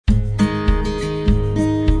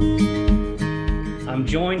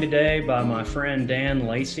joined today by my friend Dan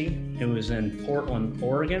Lacey, who is in Portland,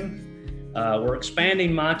 Oregon. We're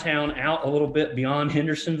expanding my town out a little bit beyond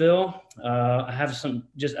Hendersonville.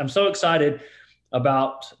 I'm so excited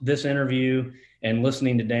about this interview and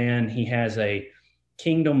listening to Dan. He has a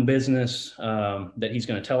kingdom business that he's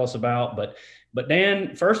going to tell us about. But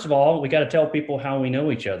Dan, first of all, we got to tell people how we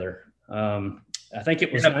know each other. I think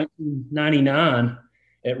it was 1999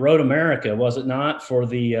 at Road America, was it not, for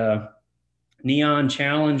the Neon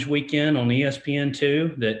Challenge weekend on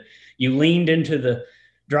ESPN2, that you leaned into the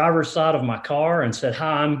driver's side of my car and said,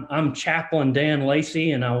 "Hi, I'm Chaplain Dan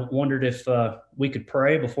Lacey, and I wondered if we could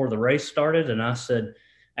pray before the race started." And I said,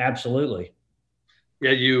 "Absolutely."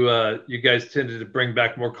 Yeah, you guys tended to bring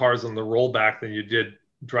back more cars on the rollback than you did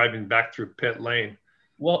driving back through pit lane.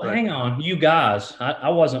 Well, hang on, you guys. I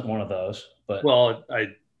wasn't one of those, but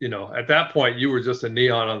at that point you were just a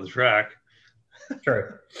neon on the track.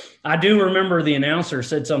 True. I do remember the announcer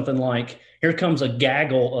said something like, "Here comes a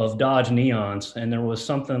gaggle of Dodge Neons," and there was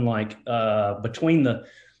something like between the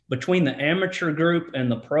amateur group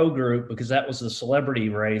and the pro group, because that was the celebrity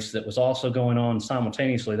race that was also going on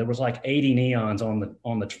simultaneously. There was like 80 Neons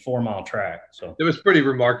on the 4 mile track. So it was pretty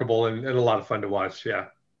remarkable and a lot of fun to watch. Yeah.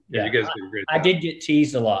 Yeah, you guys did a great I job. did get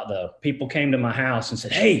teased a lot, though. People came to my house and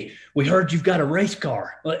said, "Hey, we heard you've got a race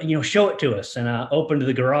car. Show it to us." And I opened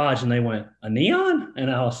the garage and they went, "A Neon?"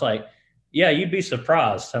 And I was like, "Yeah, you'd be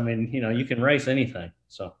surprised. I mean, you can race anything."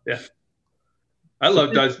 So yeah, I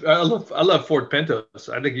love Dodge. I love Ford Pintos.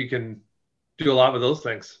 I think you can do a lot with those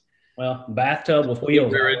things. Well, bathtub with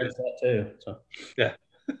wheels, I race that too. So yeah.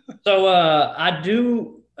 So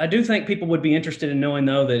I do think people would be interested in knowing,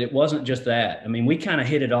 though, that it wasn't just that. I mean, we kind of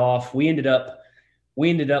hit it off. We ended up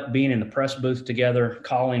being in the press booth together,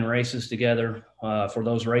 calling races together for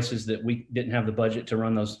those races that we didn't have the budget to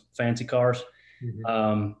run those fancy cars.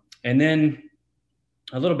 Mm-hmm. And then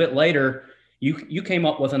a little bit later, you came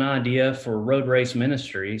up with an idea for Road Race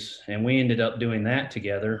Ministries, and we ended up doing that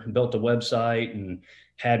together, built a website and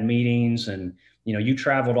had meetings, and you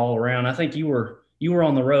traveled all around. I think you were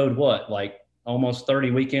on the road, like almost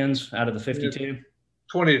 30 weekends out of the 52?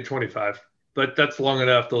 20 to 25, but that's long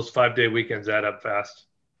enough. Those 5-day weekends add up fast.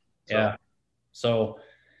 So. Yeah. So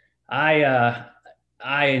I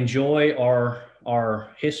enjoy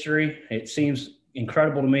our history. It seems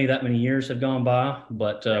incredible to me that many years have gone by,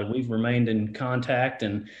 but we've remained in contact.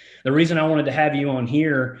 And the reason I wanted to have you on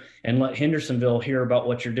here and let Hendersonville hear about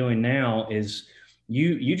what you're doing now is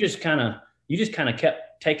you just kind of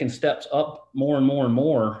kept taking steps up more and more and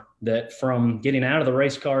more, that from getting out of the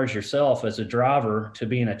race cars yourself as a driver to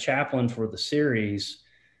being a chaplain for the series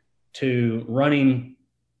to running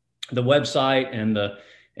the website and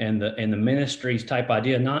the ministries type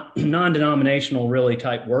idea, not non-denominational really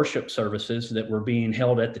type worship services that were being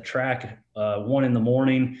held at the track, one in the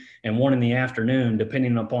morning and one in the afternoon,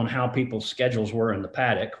 depending upon how people's schedules were in the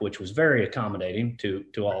paddock, which was very accommodating to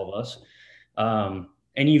all of us.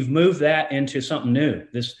 And you've moved that into something new,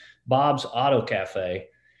 this Bob's Auto Cafe,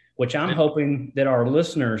 which I'm hoping that our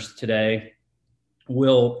listeners today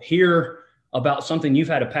will hear about something you've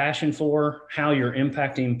had a passion for, how you're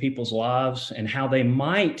impacting people's lives, and how they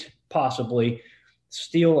might possibly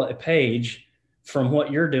steal a page from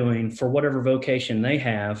what you're doing for whatever vocation they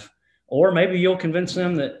have. Or maybe you'll convince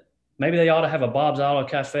them that maybe they ought to have a Bob's Auto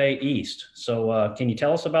Cafe East. So can you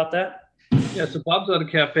tell us about that? Yeah, so Bob's Auto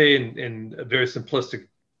Cafe in very simplistic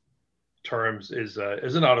terms is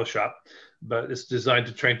an auto shop, but it's designed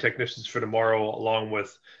to train technicians for tomorrow, along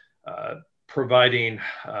with providing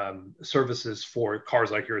services for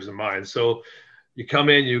cars like yours and mine. So you come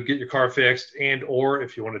in, you get your car fixed, or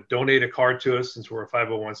if you want to donate a car to us, since we're a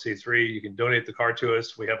 501c3, you can donate the car to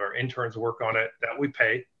us. We have our interns work on it that we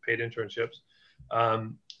paid internships.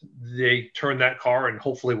 They turn that car, and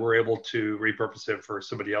hopefully we're able to repurpose it for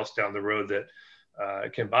somebody else down the road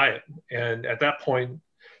that can buy it. And at that point,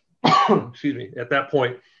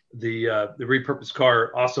 the repurposed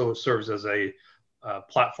car also serves as a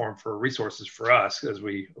platform for resources for us as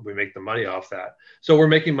we make the money off that. So we're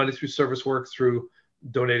making money through service work, through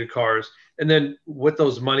donated cars. And then with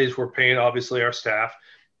those monies, we're paying obviously our staff.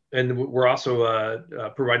 And we're also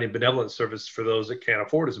providing benevolent service for those that can't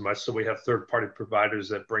afford as much. So we have third-party providers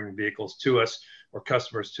that bring vehicles to us or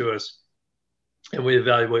customers to us. And we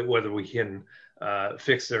evaluate whether we can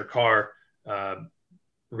fix their car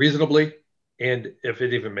reasonably, and if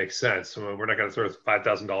it even makes sense. I mean, we're not going to throw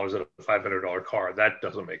 $5,000 at a $500 car. That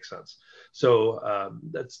doesn't make sense. So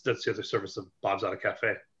that's the other service of Bob's Auto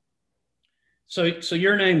Cafe. So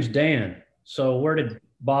your name's Dan. So where did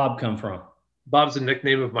Bob come from? Bob's the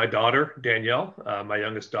nickname of my daughter, Danielle, my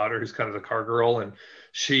youngest daughter, who's kind of the car girl. And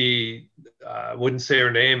she wouldn't say her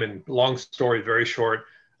name. And long story, very short,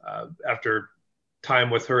 after time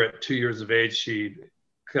with her at 2 years of age, she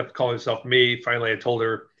kept calling herself me. Finally, I told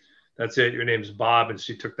her, that's it, your name's Bob. And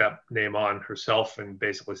she took that name on herself and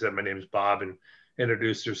basically said, my name is Bob, and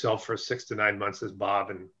introduced herself for 6 to 9 months as Bob.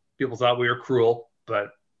 And people thought we were cruel,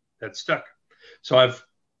 but that stuck. So I've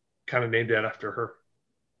kind of named it after her.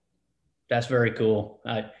 That's very cool.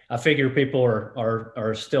 I figure people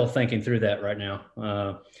are still thinking through that right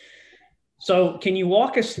now. So can you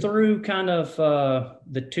walk us through kind of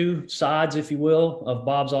the two sides, if you will, of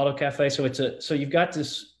Bob's Auto Cafe? So you've got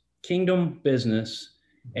this kingdom business,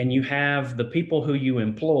 and you have the people who you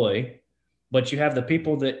employ, but you have the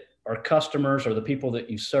people that are customers or the people that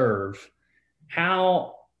you serve.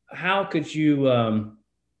 How could you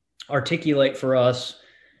articulate for us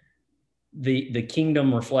the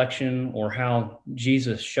kingdom reflection, or how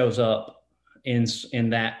Jesus shows up in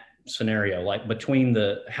that scenario, like between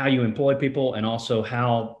the how you employ people and also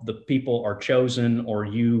how the people are chosen or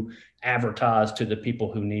you advertise to the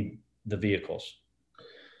people who need the vehicles?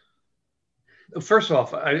 First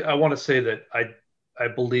off, I want to say that I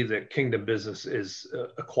believe that kingdom business is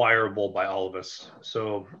acquirable by all of us.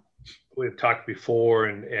 So we've talked before,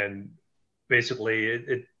 and basically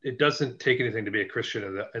it doesn't take anything to be a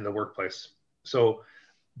Christian in the workplace. So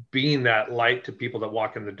being that light to people that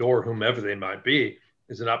walk in the door, whomever they might be,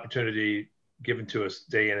 is an opportunity given to us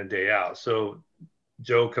day in and day out. So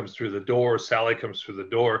Joe comes through the door, Sally comes through the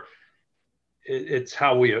door. It's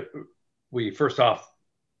how we first off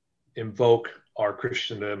invoke our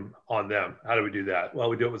Christendom on them. How do we do that? Well,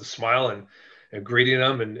 we do it with a smile and greeting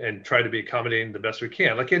them and try to be accommodating the best we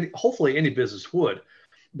can, like hopefully any business would.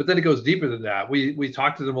 But then it goes deeper than that. We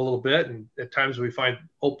talk to them a little bit, and at times we find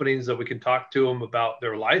openings that we can talk to them about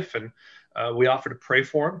their life, and we offer to pray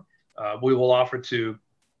for them. We will offer to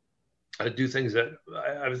do things that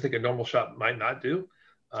I would think a normal shop might not do.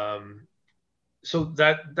 So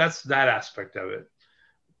that's that aspect of it.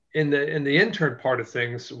 In the intern part of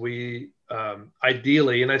things, we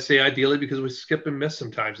ideally, and I say ideally because we skip and miss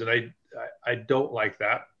sometimes, and I don't like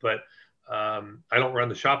that, but I don't run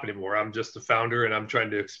the shop anymore. I'm just the founder, and I'm trying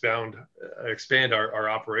to expand our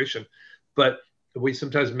operation. But we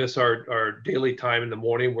sometimes miss our daily time in the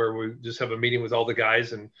morning, where we just have a meeting with all the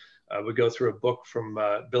guys, and we go through a book from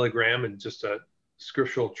Billy Graham and just a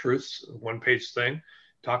scriptural truths, one-page thing,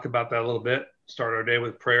 talk about that a little bit, start our day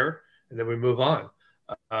with prayer, and then we move on.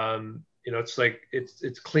 It's like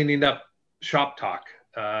it's cleaning up shop talk.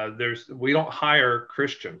 We don't hire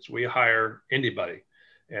Christians, we hire anybody.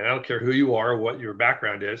 And I don't care who you are, what your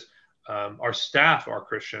background is. Our staff are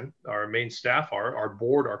Christian. Our main staff our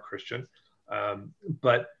board are Christian.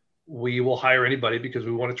 But we will hire anybody because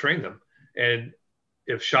we want to train them. And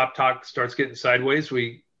if shop talk starts getting sideways,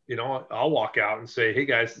 I'll walk out and say, hey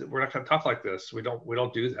guys, we're not going to talk like this. We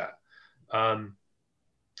don't do that.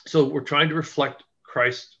 So we're trying to reflect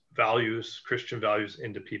Christ values, Christian values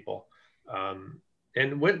into people.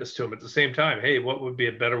 And witness to them at the same time. Hey, what would be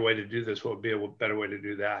a better way to do this? What would be a better way to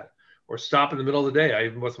do that? Or stop in the middle of the day. I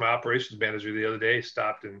even with my operations manager the other day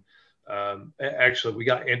stopped, and actually we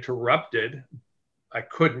got interrupted. I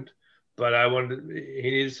couldn't, but he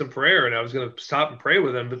needed some prayer, and I was going to stop and pray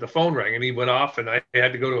with him, but the phone rang and he went off, and I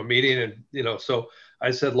had to go to a meeting, and so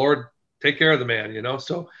I said, Lord, take care of the man,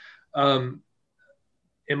 So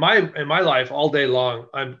in my life all day long,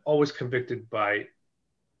 I'm always convicted by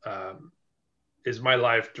is my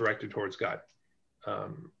life directed towards God?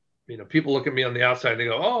 People look at me on the outside and they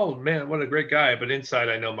go, oh man, what a great guy. But inside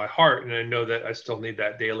I know my heart, and I know that I still need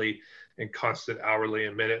that daily and constant hourly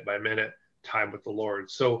and minute by minute time with the Lord.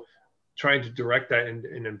 So trying to direct that and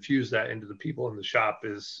infuse that into the people in the shop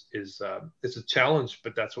is it's a challenge,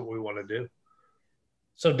 but that's what we want to do.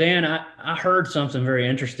 So Dan, I heard something very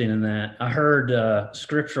interesting in that. I heard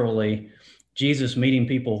scripturally Jesus meeting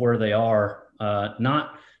people where they are,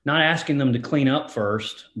 not asking them to clean up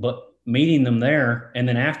first, but meeting them there. And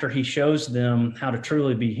then after he shows them how to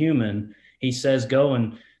truly be human, he says, go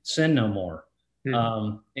and sin no more.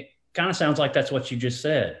 It kind of sounds like that's what you just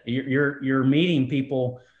said. You're meeting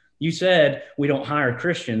people. You said we don't hire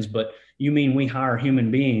Christians, but you mean we hire human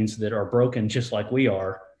beings that are broken just like we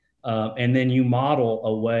are. And then you model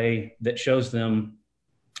a way that shows them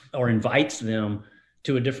or invites them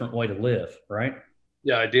to a different way to live, right?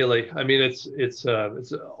 Yeah, ideally. I mean, it's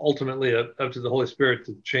ultimately up to the Holy Spirit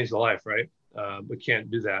to change the life, right? We can't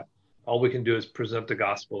do that. All we can do is present the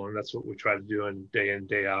gospel, and that's what we try to do in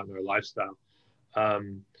day out in our lifestyle.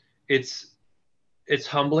 It's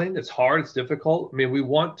humbling. It's hard. It's difficult. I mean, we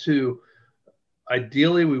want to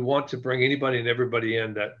ideally we want to bring anybody and everybody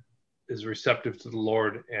in that is receptive to the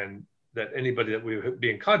Lord, and that anybody that we would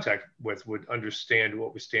be in contact with would understand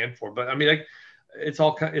what we stand for. But I mean, like,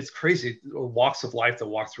 it's crazy walks of life that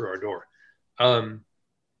walk through our door.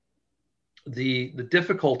 The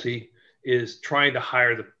difficulty is trying to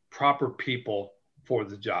hire the proper people for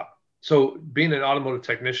the job. So being an automotive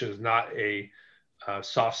technician is not a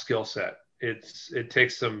soft skill set. It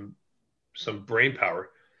takes some brain power,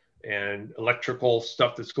 and electrical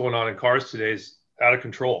stuff that's going on in cars today is out of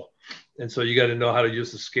control. And so you got to know how to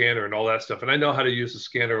use the scanner and all that stuff. And I know how to use the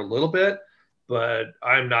scanner a little bit, but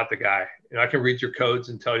I'm not the guy. I can read your codes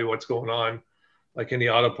and tell you what's going on, like any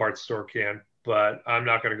auto parts store can, but I'm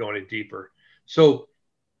not going to go any deeper. So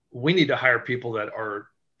we need to hire people that are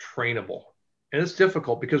trainable. And it's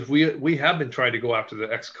difficult because we have been trying to go after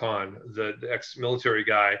the ex-con, the ex-military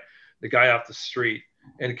guy, the guy off the street.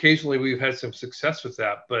 And occasionally we've had some success with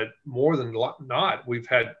that, but more than not, we've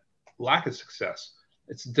had lack of success.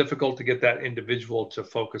 It's difficult to get that individual to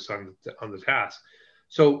focus on the task.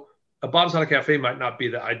 So a Bob's Auto Cafe might not be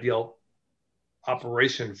the ideal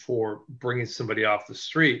operation for bringing somebody off the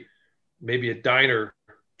street. Maybe a diner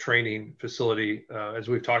training facility, as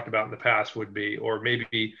we've talked about in the past, would be, or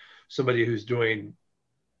maybe somebody who's doing,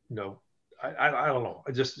 I don't know,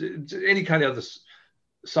 just any kind of this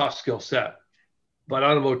soft skill set. But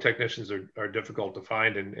automotive technicians are difficult to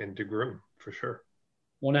find and to groom, for sure.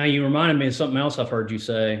 Well, now you reminded me of something else I've heard you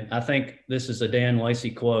say. I think this is a Dan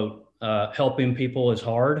Lacey quote. Helping people is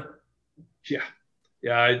hard. Yeah.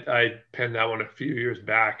 I penned that one a few years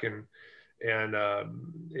back, and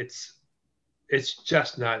it's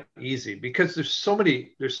just not easy because there's so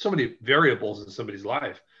many variables in somebody's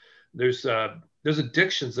life. There's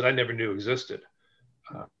addictions that I never knew existed.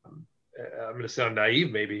 I'm going to sound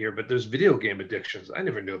naive maybe here, but there's video game addictions. I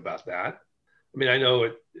never knew about that. I mean, I know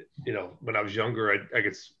it, when I was younger, I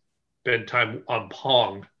could spend time on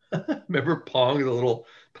Pong. Remember Pong, the little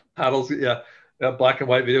paddles? Yeah, that black and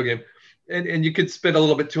white video game. And you could spend a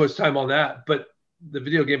little bit too much time on that. But the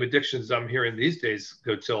video game addictions I'm hearing these days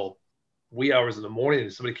go till wee hours in the morning,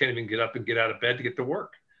 and somebody can't even get up and get out of bed to get to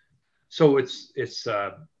work. So it's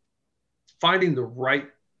finding the right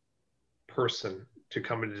person to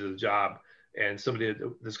come into the job, and somebody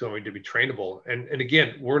that's going to be trainable. And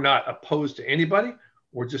again, we're not opposed to anybody.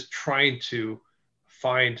 We're just trying to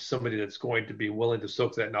find somebody that's going to be willing to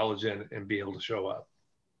soak that knowledge in and be able to show up.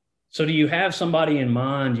 So do you have somebody in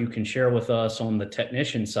mind you can share with us on the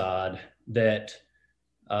technician side that,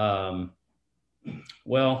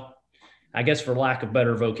 well, I guess for lack of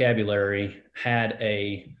better vocabulary, had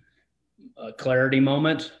a clarity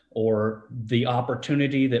moment, or the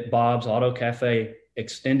opportunity that Bob's Auto Cafe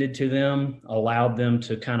extended to them allowed them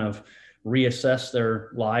to kind of reassess their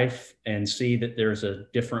life and see that there's a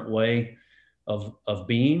different way of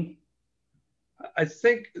being? I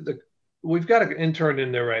think we've got an intern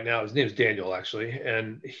in there right now. His name is Daniel, actually,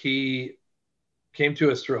 and he came to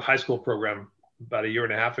us through a high school program about a year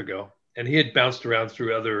and a half ago, and he had bounced around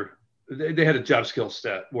through they had a job skill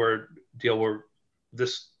set where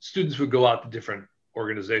the students would go out to different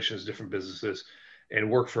organizations, different businesses, and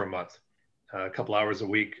work for a month, a couple hours a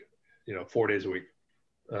week, 4 days a week.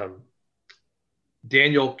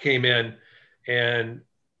 Daniel came in, and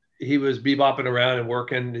he was bebopping around and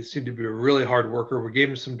working. He seemed to be a really hard worker. We gave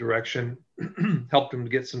him some direction, helped him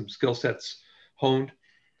to get some skill sets honed.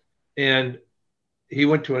 And he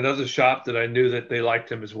went to another shop that I knew that they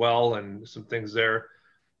liked him as well, and some things there.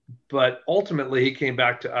 But ultimately, he came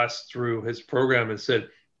back to us through his program and said,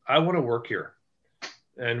 I want to work here.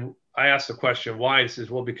 And I asked the question, why? He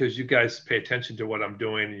says, well, because you guys pay attention to what I'm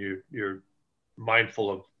doing. You're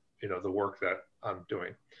mindful of, the work that I'm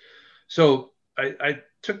doing. So I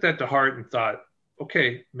took that to heart and thought,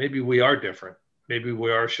 okay, maybe we are different. Maybe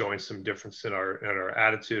we are showing some difference in our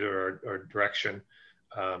attitude or our direction.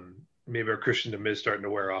 Maybe our Christendom is starting to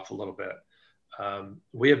wear off a little bit.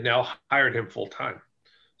 We have now hired him full time.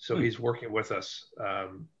 So he's working with us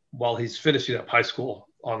while he's finishing up high school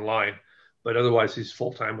online, but otherwise he's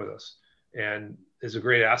full time with us and is a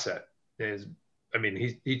great asset.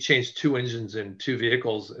 He changed 2 engines in 2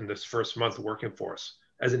 vehicles in this first month working for us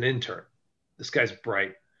as an intern. This guy's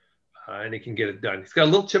bright and he can get it done. He's got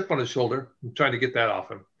a little chip on his shoulder. I'm trying to get that off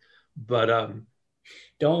him, but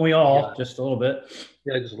don't we all? Yeah. Just a little bit.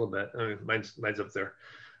 Yeah, just a little bit. I mean, mine's up there,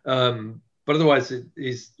 but otherwise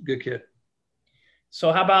he's a good kid.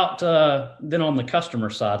 So how about then on the customer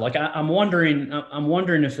side? Like I'm wondering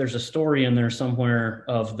if there's a story in there somewhere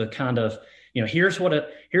of the kind of, here's what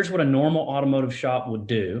a normal automotive shop would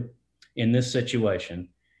do in this situation.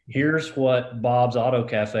 Here's what Bob's Auto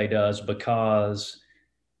Cafe does because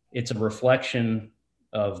it's a reflection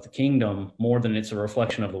of the kingdom more than it's a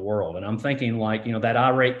reflection of the world. And I'm thinking like, that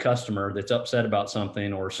irate customer that's upset about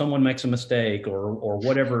something, or someone makes a mistake, or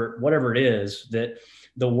whatever it is, that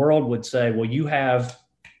the world would say, well, you have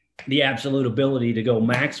the absolute ability to go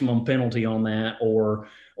maximum penalty on that, or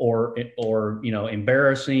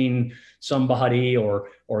embarrassing somebody, or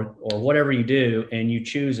whatever you do, and you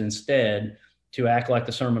choose instead to act like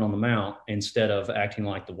the Sermon on the Mount instead of acting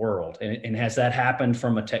like the world. And has that happened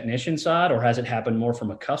from a technician side, or has it happened more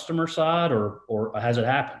from a customer side, or has it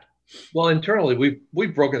happened? Well, internally,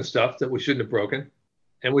 we've broken stuff that we shouldn't have broken,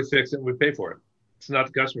 and we fix it and we pay for it. It's not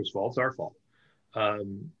the customer's fault; it's our fault.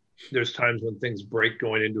 Um, there's times when things break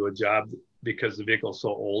going into a job because the vehicle is so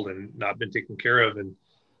old and not been taken care of, and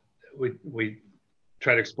we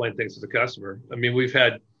try to explain things to the customer. I mean,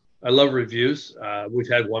 I love reviews. We've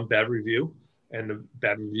had one bad review, and the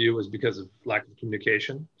bad review was because of lack of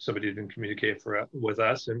communication. Somebody didn't communicate with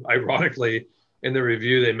us, and ironically, in the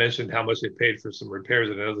review, they mentioned how much they paid for some repairs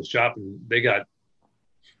at another shop, and they got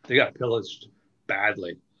pillaged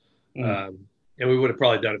badly. And we would have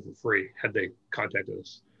probably done it for free had they contacted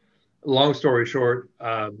us. Long story short,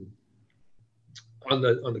 on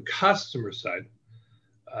the customer side,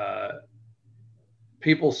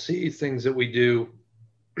 people see things that we do.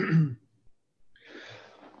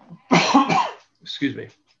 Excuse me.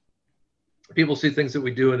 People see things that we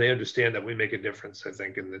do, and they understand that we make a difference, I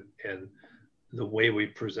think, in the way we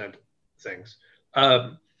present things.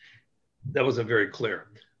 That wasn't very clear.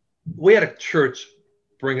 We had a church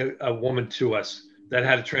bring a woman to us that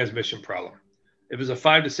had a transmission problem. It was a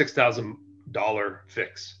 $5,000 to $6,000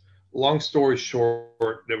 fix. Long story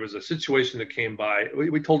short, there was a situation that came by.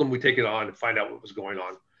 We told them we'd take it on and find out what was going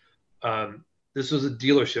on. This was a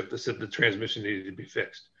dealership that said the transmission needed to be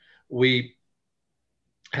fixed. We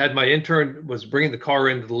had my intern was bringing the car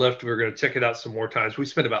into the lift. We were going to check it out some more times. We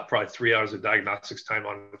spent about probably 3 hours of diagnostics time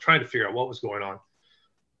on it, trying to figure out what was going on.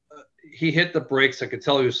 He hit the brakes. I could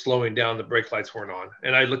tell he was slowing down. The brake lights weren't on.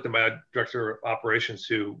 And I looked at my director of operations,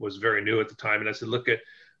 who was very new at the time. And I said, look,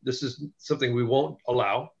 this is something we won't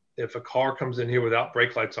allow. If a car comes in here without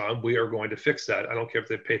brake lights on, we are going to fix that. I don't care if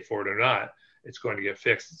they pay for it or not. It's going to get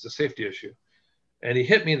fixed. It's a safety issue. And he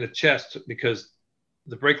hit me in the chest because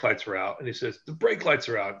the brake lights were out. And he says, the brake lights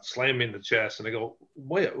are out. Slammed me in the chest. And I go,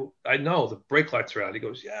 wait, I know the brake lights are out. He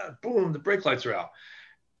goes, yeah, boom, the brake lights are out.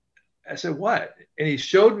 I said, what? And he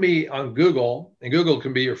showed me on Google, and Google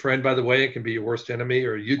can be your friend, by the way. It can be your worst enemy,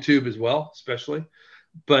 or YouTube as well, especially.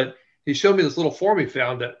 But he showed me this little form he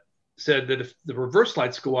found that said that if the reverse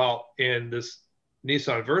lights go out in this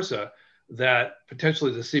Nissan Versa, that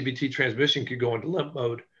potentially the CVT transmission could go into limp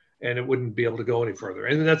mode and it wouldn't be able to go any further.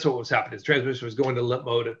 And that's what was happening. The transmission was going to limp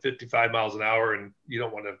mode at 55 miles an hour, and you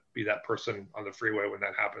don't want to be that person on the freeway when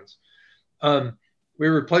that happens. We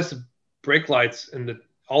replaced the brake lights, and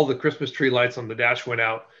all the Christmas tree lights on the dash went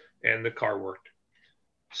out, and the car worked.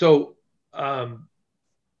 So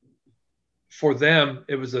for them,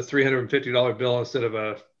 it was a $350 bill instead of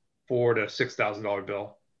a $4,000 to $6,000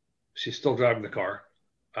 bill. She's still driving the car.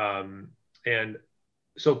 And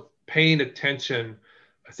so paying attention,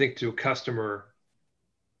 I think, to a customer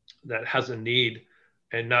that has a need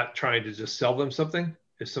and not trying to just sell them something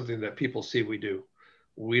is something that people see we do.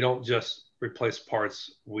 We don't just replace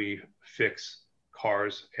parts, we fix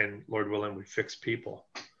cars, and Lord willing, we fix people.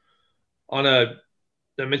 I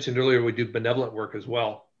mentioned earlier, we do benevolent work as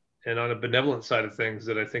well. And on a benevolent side of things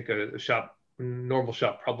that I think a normal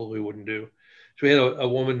shop probably wouldn't do. So we had a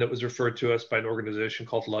woman that was referred to us by an organization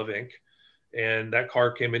called Love Inc. And that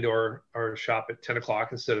car came into our shop at 10 o'clock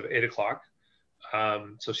instead of 8 o'clock.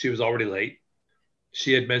 So she was already late.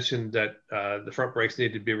 She had mentioned that the front brakes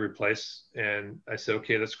needed to be replaced. And I said,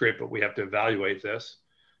 okay, that's great, but we have to evaluate this.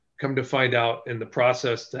 Come to find out in the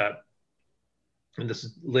process that, and this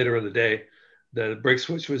is later in the day, the brake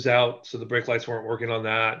switch was out, so the brake lights weren't working on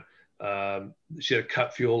that. She had a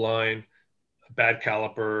cut fuel line, a bad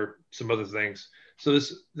caliper, some other things. So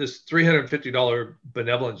this $350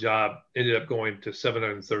 benevolent job ended up going to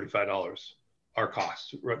 $735, our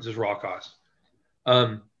cost, just raw cost.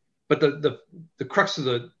 But the crux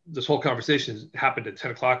of this whole conversation happened at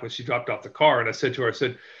 10 o'clock when she dropped off the car. And I said to her,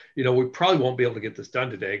 we probably won't be able to get this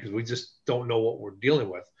done today because we just don't know what we're dealing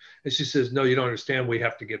with. And she says, no, you don't understand. We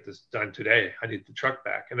have to get this done today. I need the truck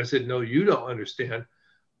back. And I said, no, you don't understand.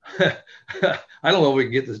 I don't know if we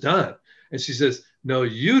can get this done. And she says, no,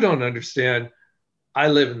 you don't understand. I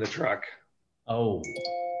live in the truck. Oh.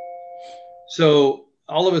 So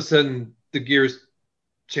all of a sudden the gears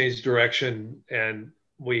changed direction, and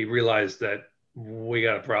we realized that we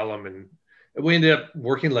got a problem. And we ended up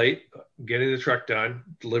working late, getting the truck done,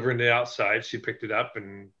 delivering it outside. She picked it up,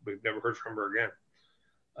 and we've never heard from her again.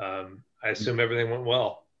 I assume everything went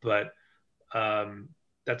well, but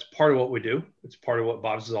that's part of what we do. It's part of what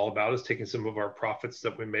Bob's is all about, is taking some of our profits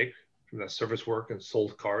that we make from that service work and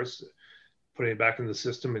sold cars, putting it back in the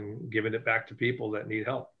system and giving it back to people that need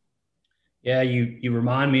help. Yeah, you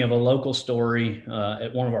remind me of a local story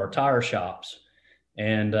at one of our tire shops.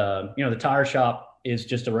 And, the tire shop is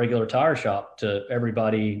just a regular tire shop to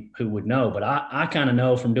everybody who would know. But I kind of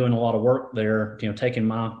know from doing a lot of work there, taking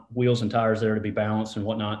my wheels and tires there to be balanced and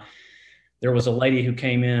whatnot. There was a lady who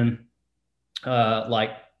came in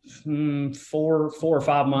like 4 or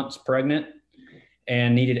 5 months pregnant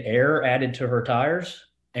and needed air added to her tires.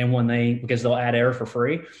 And because they'll add air for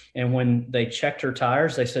free. And when they checked her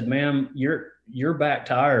tires, they said, "Ma'am, your back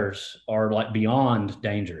tires are like beyond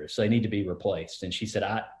dangerous. They need to be replaced." And she said,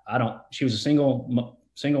 I don't, she was a single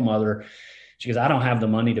mother. She goes, "I don't have the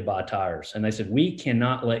money to buy tires." And they said, "We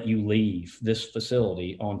cannot let you leave this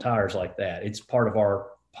facility on tires like that. It's part of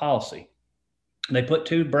our policy." They put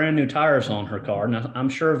 2 brand new tires on her car. Now, I'm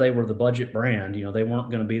sure they were the budget brand. They weren't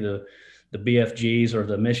going to be the BFGs or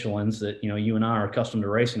the Michelins that, you and I are accustomed to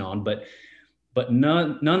racing on. But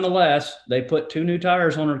nonetheless, they put 2 new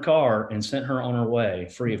tires on her car and sent her on her way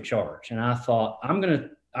free of charge. And I thought, I'm going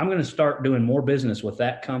to start doing more business with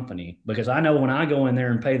that company, because I know when I go in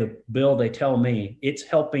there and pay the bill, they tell me it's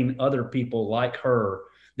helping other people like her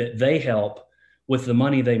that they help with the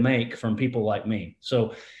money they make from people like me.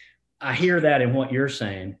 So I hear that in what you're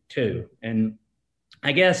saying too. And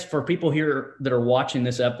I guess for people here that are watching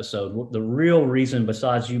this episode, the real reason,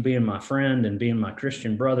 besides you being my friend and being my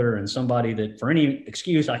Christian brother and somebody that for any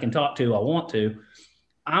excuse I can talk to, I want to,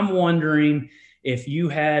 I'm wondering if you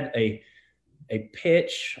had a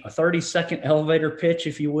pitch, a 30-second elevator pitch,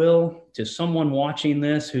 if you will, to someone watching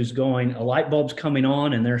this who's going, a light bulb's coming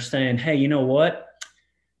on and they're saying, "Hey, you know what?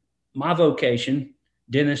 My vocation,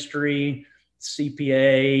 dentistry,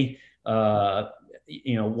 CPA,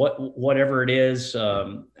 whatever it is,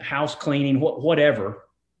 house cleaning, whatever.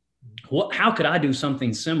 How could I do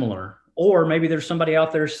something similar?" Or maybe there's somebody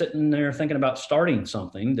out there sitting there thinking about starting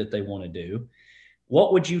something that they want to do.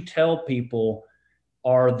 What would you tell people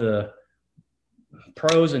are the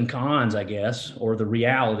pros and cons, I guess, or the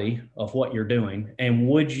reality of what you're doing? And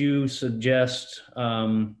would you suggest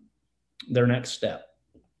their next step?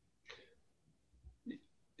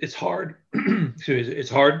 It's hard. It's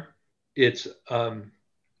hard. It's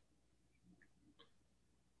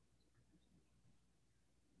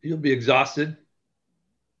you'll be exhausted.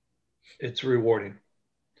 It's rewarding.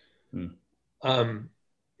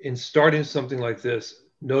 In starting something like this,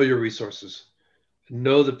 know your resources,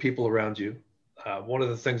 know the people around you. One of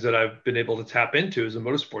the things that I've been able to tap into is the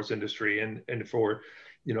motorsports industry, and for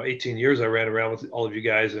 18 years I ran around with all of you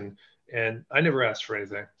guys, and I never asked for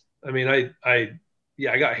anything. I mean, I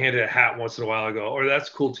got handed a hat once in a while ago, or "That's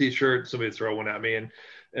a cool T-shirt." Somebody throw one at me,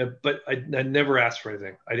 but I never asked for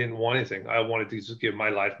anything. I didn't want anything. I wanted to just give my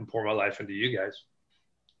life and pour my life into you guys.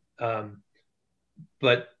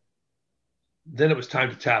 But then it was time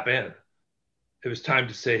to tap in. It was time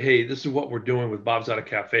to say, "Hey, this is what we're doing with Bob's Auto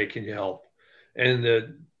Cafe. Can you help?" And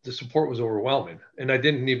the support was overwhelming. And I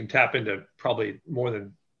didn't even tap into probably more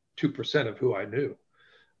than 2% of who I knew.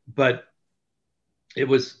 But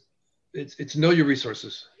it's know your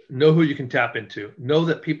resources, know who you can tap into, know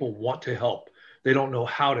that people want to help. They don't know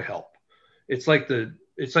how to help. It's like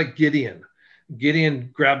Gideon. Gideon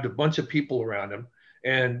grabbed a bunch of people around him,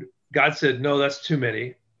 and God said, "No, that's too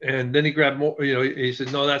many." And then he grabbed more, he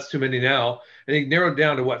said, "No, that's too many now." And he narrowed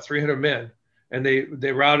down to 300 men. And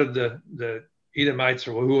they routed the Edomites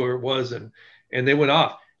or whoever it was, and they went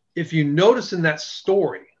off. If you notice in that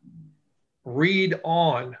story, read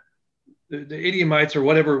on, the Edomites or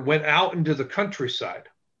whatever went out into the countryside.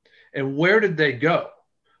 And where did they go?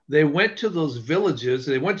 They went to those villages,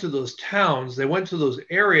 they went to those towns, they went to those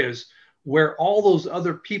areas where all those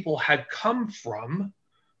other people had come from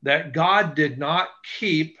that God did not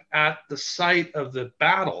keep at the site of the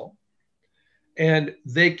battle. And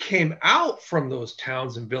they came out from those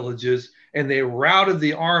towns and villages, and they routed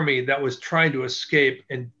the army that was trying to escape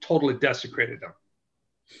and totally desecrated them.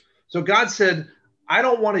 So God said, "I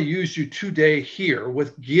don't want to use you today here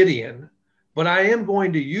with Gideon, but I am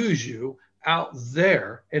going to use you out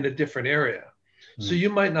there in a different area." So you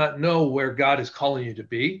might not know where God is calling you to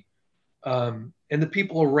be. And the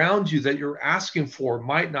people around you that you're asking for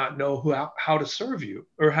might not know how to serve you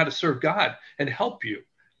or how to serve God and help you.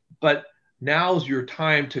 But now's your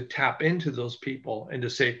time to tap into those people and to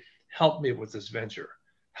say, "Help me with this venture.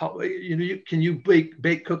 Can you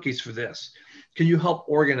bake cookies for this? Can you help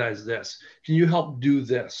organize this? Can you help do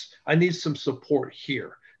this? I need some support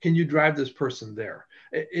here. Can you drive this person there?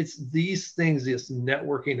 It's these things, this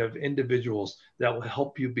networking of individuals that will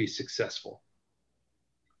help you be successful.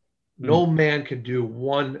 No man can do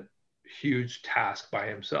one huge task by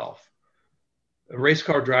himself. A race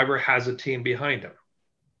car driver has a team behind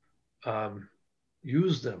him.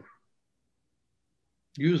 Use them.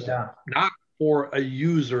 Use them. Not for a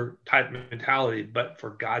user type mentality, but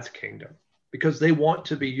for God's kingdom, because they want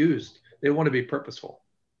to be used. They want to be purposeful.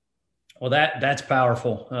 Well, that's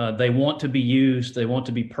powerful. They want to be used. They want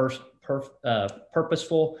to be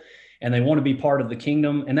purposeful, and they want to be part of the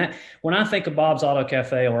kingdom. And that, when I think of Bob's Auto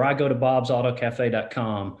Cafe, or I go to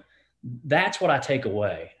bobsautocafe.com, that's what I take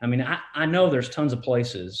away. I mean, I know there's tons of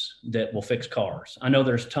places that will fix cars. I know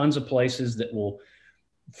there's tons of places that will,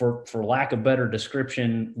 for lack of better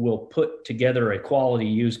description, will put together a quality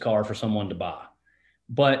used car for someone to buy.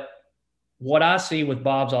 But what I see with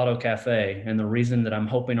Bob's Auto Cafe, and the reason that I'm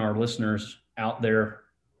hoping our listeners out there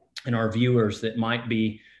and our viewers that might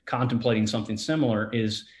be contemplating something similar,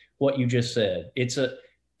 is what you just said. It's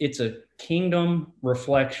a kingdom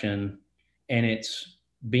reflection, and it's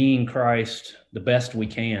being Christ the best we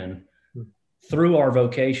can through our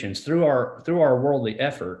vocations, through our worldly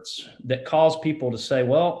efforts, that cause people to say,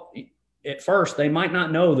 well, at first they might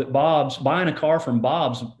not know that buying a car from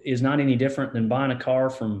Bob's is not any different than buying a car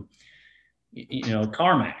from,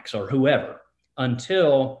 CarMax or whoever,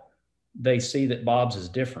 until they see that Bob's is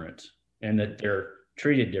different and that they're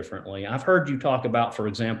treated differently. I've heard you talk about, for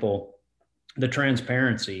example, the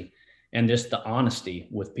transparency and just the honesty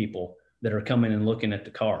with people that are coming and looking at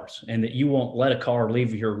the cars, and that you won't let a car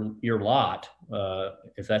leave your lot,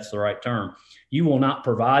 if that's the right term. You will not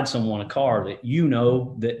provide someone a car that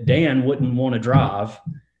that Dan wouldn't want to drive,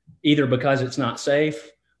 either because it's not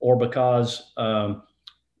safe or because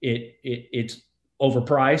it's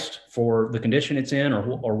overpriced for the condition it's in,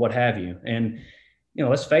 or what have you. And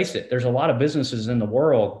let's face it, there's a lot of businesses in the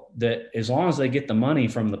world that, as long as they get the money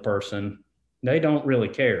from the person, they don't really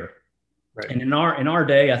care. Right. And in our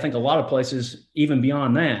day, I think a lot of places, even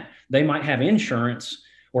beyond that, they might have insurance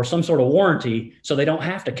or some sort of warranty, so they don't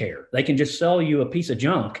have to care. They can just sell you a piece of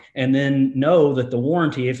junk and then know that the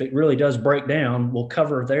warranty, if it really does break down, will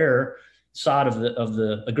cover their side of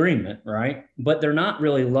the agreement, right? But they're not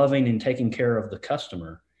really loving and taking care of the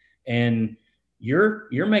customer. And you're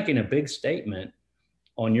making a big statement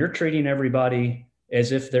on, you're treating everybody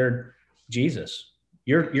as if they're Jesus.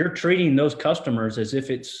 You're treating those customers as if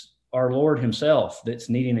it's our Lord himself that's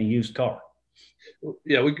needing a used car.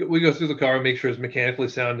 Yeah, we go through the car and make sure it's mechanically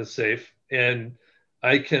sound and safe. And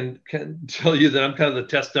I can tell you that I'm kind of the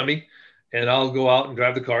test dummy, and I'll go out and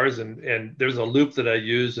drive the cars. And there's a loop that I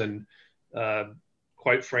use. And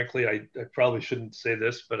quite frankly, I probably shouldn't say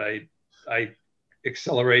this, but I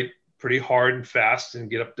accelerate pretty hard and fast and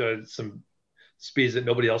get up to some speeds that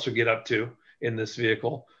nobody else would get up to in this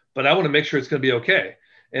vehicle. But I want to make sure it's going to be okay.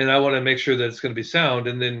 And I want to make sure that it's going to be sound.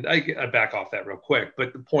 And then I back off that real quick.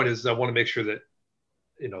 But the point is, I want to make sure that,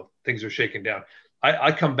 things are shaken down.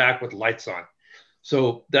 I come back with lights on.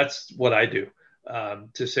 So that's what I do,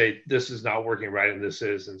 to say this is not working right and this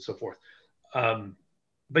is, and so forth.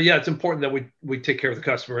 But yeah, it's important that we take care of the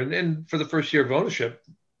customer. And for the first year of ownership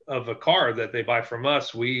of a car that they buy from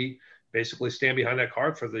us, we basically stand behind that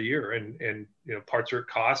car for the year, and parts are at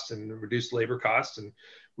cost and reduced labor costs. And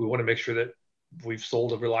we want to make sure that we've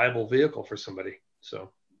sold a reliable vehicle for somebody.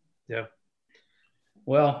 So, yeah.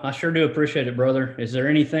 Well, I sure do appreciate it, brother. Is there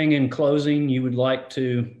anything in closing you would like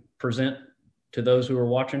to present to those who are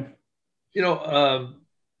watching? Real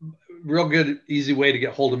good, easy way to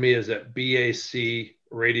get hold of me is at BAC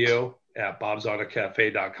Radio at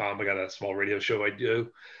bobsautocafe.com. I got a small radio show I do.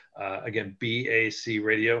 Again, BAC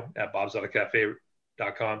Radio at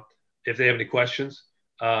bobsautocafe.com. If they have any questions,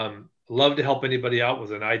 love to help anybody out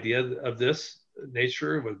with an idea of this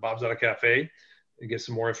nature with Bob's Auto Cafe and get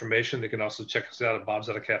some more information. They can also check us out at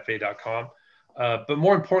bobsautocafe.com. But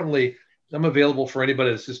more importantly, I'm available for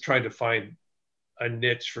anybody that's just trying to find a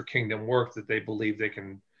niche for kingdom work that they believe they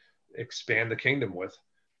can expand the kingdom with.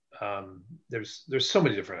 There's so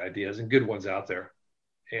many different ideas and good ones out there.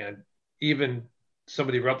 And even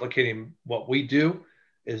somebody replicating what we do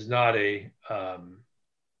is not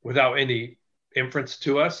without any inference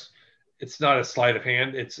to us. It's not a sleight of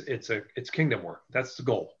hand. It's kingdom work. That's the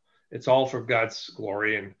goal. It's all for God's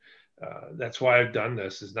glory. And that's why I've done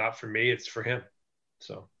this. It's not for me, it's for him.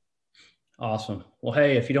 So. Awesome. Well,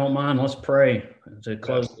 hey, if you don't mind, let's pray to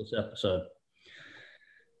close this episode.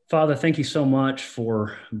 Father, thank you so much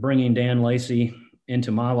for bringing Dan Lacey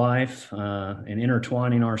into my life and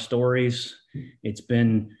intertwining our stories. It's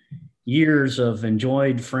been years of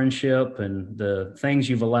enjoyed friendship and the things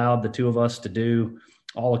you've allowed the two of us to do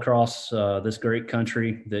all across this great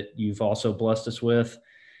country that you've also blessed us with.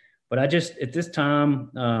 But I just, at this time,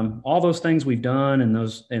 all those things we've done and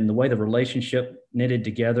the way the relationship knitted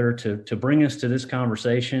together to bring us to this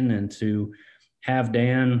conversation and to have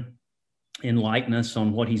Dan enlighten us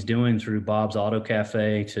on what he's doing through Bob's Auto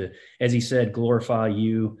Cafe to, as he said, glorify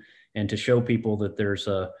you and to show people that there's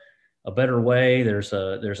a better way. There's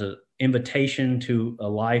a invitation to a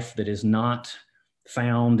life that is not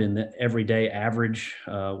found in the everyday average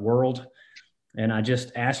world. And I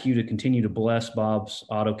just ask you to continue to bless Bob's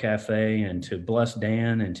Auto Cafe and to bless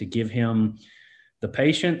Dan and to give him the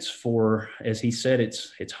patience for, as he said,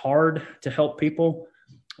 it's hard to help people,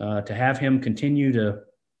 to have him continue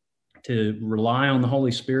to rely on the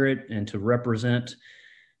Holy Spirit and to represent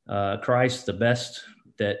Christ the best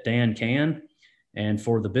that Dan can, and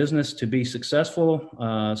for the business to be successful,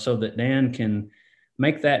 so that Dan can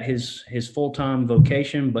make that his full-time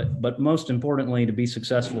vocation, but most importantly, to be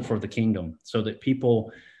successful for the kingdom, so that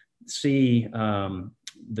people see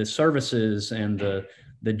the services and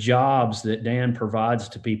the jobs that Dan provides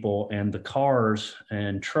to people and the cars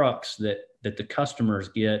and trucks that the customers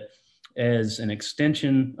get as an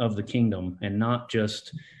extension of the kingdom and not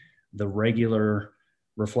just the regular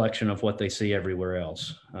reflection of what they see everywhere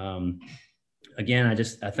else. Again,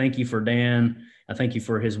 I thank you for Dan. I thank you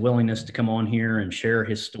for his willingness to come on here and share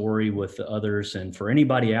his story with the others. And for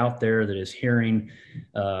anybody out there that is hearing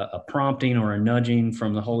a prompting or a nudging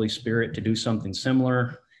from the Holy Spirit to do something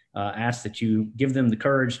similar, ask that you give them the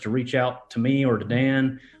courage to reach out to me or to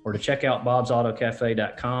Dan or to check out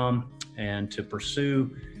bobsautocafe.com and to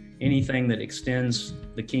pursue anything that extends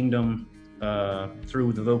the kingdom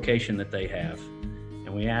through the vocation that they have.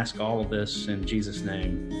 And we ask all of this in Jesus'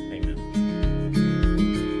 name.